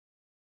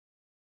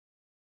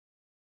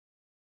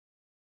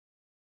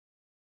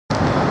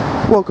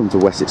Welcome to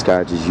Wessex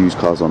Garage's Used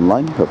Cars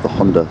Online. We have the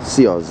Honda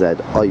CRZ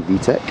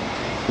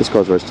I-VTEC. This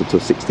car is registered to a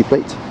 60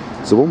 plate.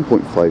 It's a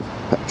 1.5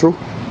 petrol.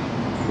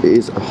 It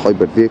is a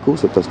hybrid vehicle,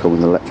 so it does come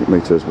with an electric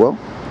motor as well.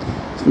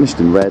 It's finished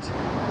in red.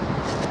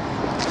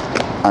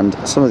 And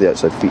some of the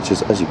outside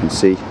features, as you can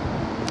see,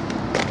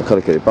 are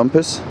colour-coded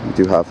bumpers. We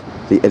do have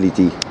the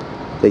LED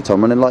daytime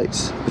running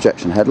lights,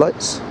 projection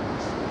headlights.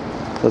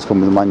 It does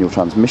come with a manual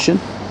transmission.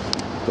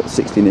 Got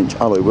 16-inch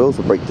alloy wheels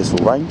with brake disc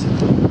all round.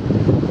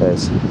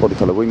 There's body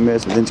colour wing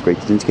mirrors with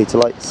integrated indicator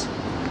lights.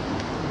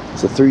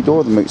 It's a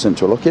 3-door, the motor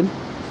central lock-in.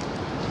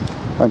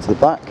 Round to the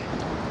back.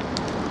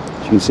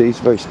 As you can see, it's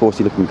a very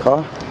sporty looking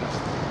car.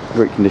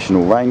 Great condition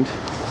all round.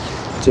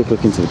 Take a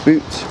look into the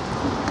boot.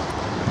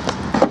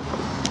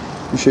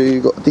 I'll show you,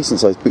 you've got a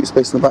decent sized boot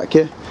space in the back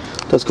here.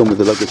 It does come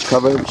with a luggage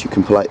cover which you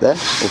can pull out there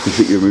or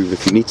completely remove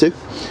if you need to.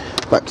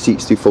 Back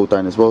seats do fold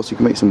down as well, so you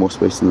can make some more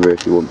space in the rear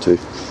if you want to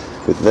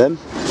with them.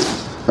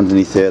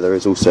 Underneath here there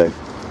is also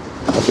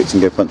a fix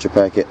and go punch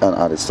repair kit and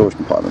added storage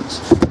compartments.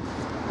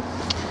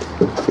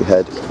 If we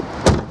head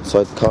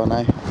inside the car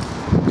now,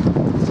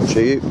 I'll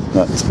show you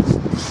that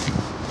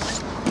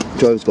the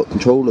driver's got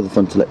control of the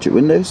front electric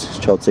windows, it's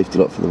child safety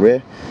lock for the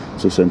rear,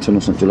 there's also an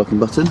internal central locking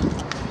button,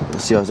 the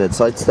CRZ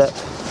side step.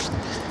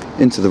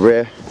 Into the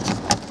rear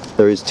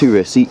there is 2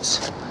 rear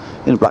seats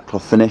in a black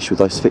cloth finish with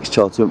ISOFIX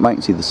child seat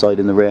mounts either side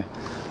in the rear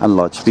and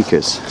large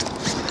speakers.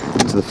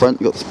 Into the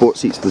front you've got the sport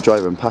seats for the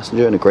driver and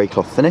passenger in a grey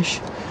cloth finish.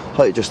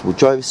 Height adjustable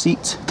driver's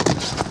seat.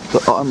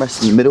 Got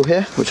armrest in the middle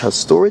here which has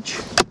storage.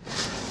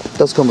 It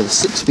does come with a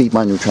 6-speed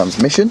manual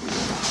transmission.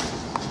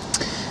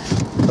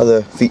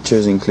 Other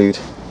features include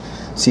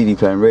CD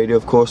player and radio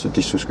of course with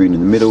digital screen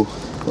in the middle.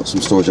 Got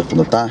some storage up on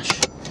the dash.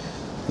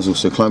 There's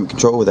also climate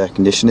control with air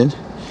conditioning.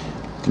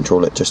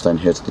 Control it just down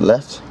here to the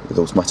left with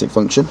automatic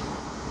function.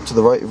 To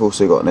the right we've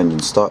also got an engine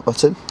start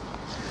button.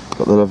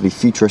 Got the lovely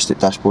futuristic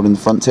dashboard in the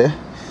front here.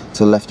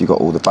 To the left you've got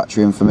all the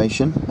battery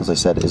information. As I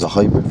said, it is a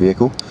hybrid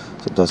vehicle,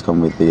 so it does come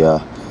with the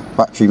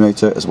battery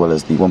motor as well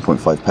as the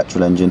 1.5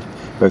 petrol engine,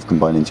 both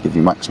combining to give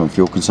you maximum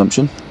fuel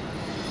consumption.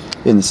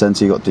 In the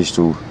centre you've got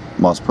digital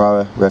miles per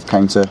hour, rev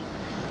counter,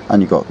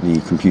 and you've got the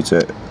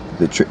computer,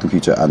 the trip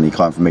computer and the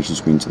car information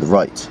screen to the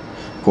right.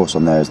 Of course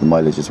on there is the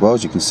mileage as well,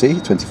 as you can see,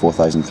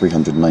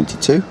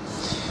 24,392.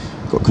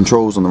 Got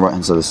controls on the right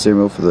hand side of the steering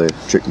wheel for the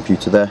trip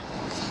computer there.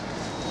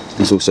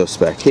 There's also a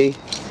spare key.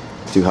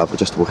 You do have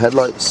adjustable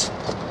headlights,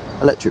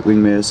 electric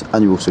wing mirrors,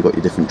 and you've also got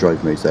your different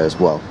drive modes there as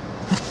well.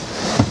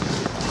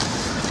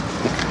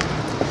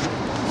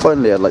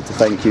 Finally, I'd like to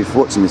thank you for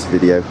watching this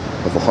video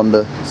of the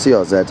Honda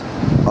CRZ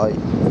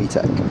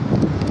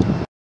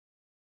I-VTEC.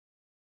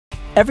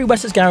 Every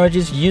Wessex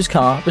Garage's used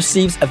car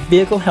receives a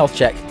vehicle health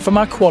check from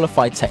our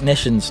qualified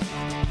technicians.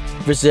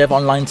 Reserve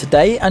online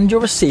today and you'll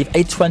receive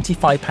a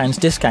 £25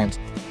 discount.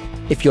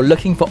 If you're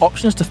looking for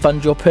options to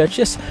fund your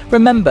purchase,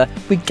 remember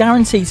we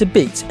guarantee to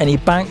beat any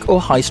bank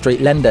or high street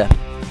lender.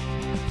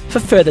 For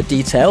further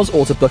details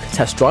or to book a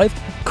test drive,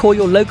 call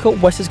your local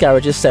Wessex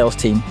Garage's sales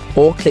team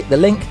or click the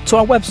link to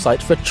our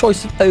website for a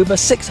choice of over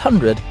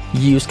 600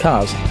 used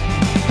cars.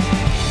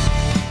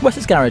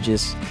 Wessex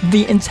Garages,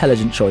 the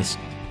intelligent choice.